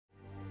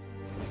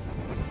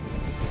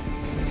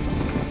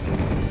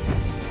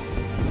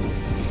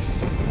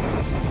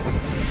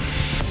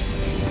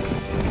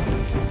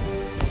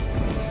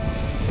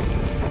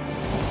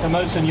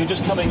Majan, you're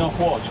just coming off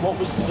watch. What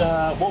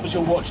was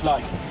your watch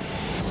like?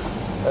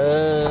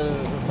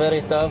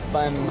 Very tough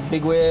and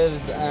big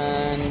waves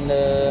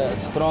and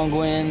strong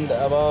wind,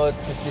 about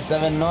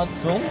 57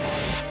 knots wind.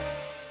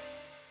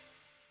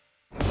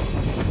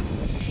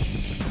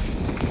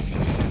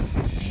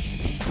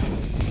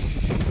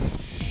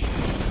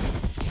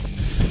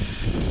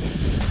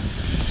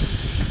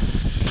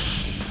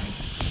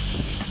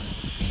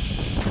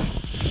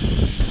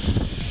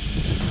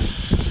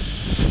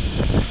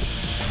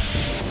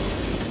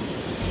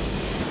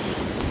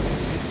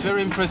 It's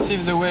very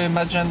impressive the way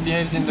Majan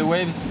behaves in the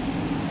waves.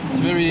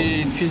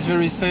 It feels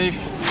very safe.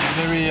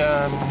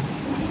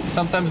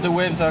 Sometimes the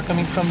waves are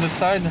coming from the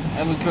side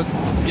and we could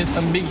get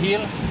some big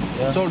hill.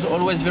 Yeah. It's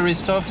always very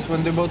soft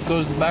when the boat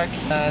goes back.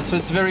 So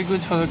it's very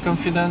good for the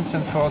confidence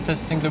and for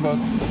testing the boat.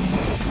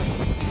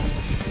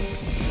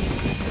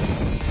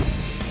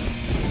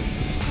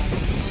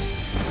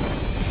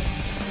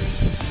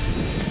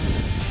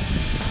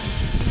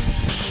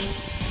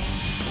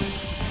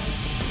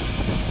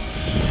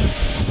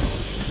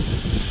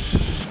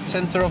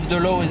 Center of the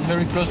low is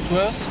very close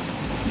to us,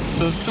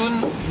 so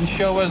soon, in a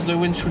few hours, the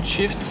wind should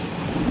shift,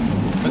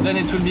 but then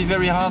it will be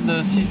very hard.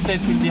 The sea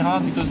state will be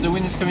hard because the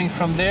wind is coming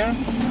from there,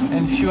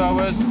 and a few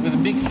hours with a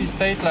big sea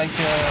state, like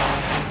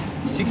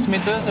 6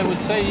 meters, I would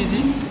say,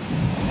 easy.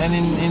 And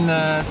in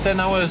 10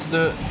 hours,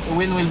 the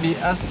wind will be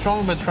as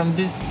strong, but from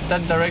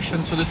that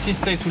direction, so the sea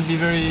state will be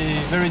very,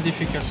 very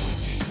difficult.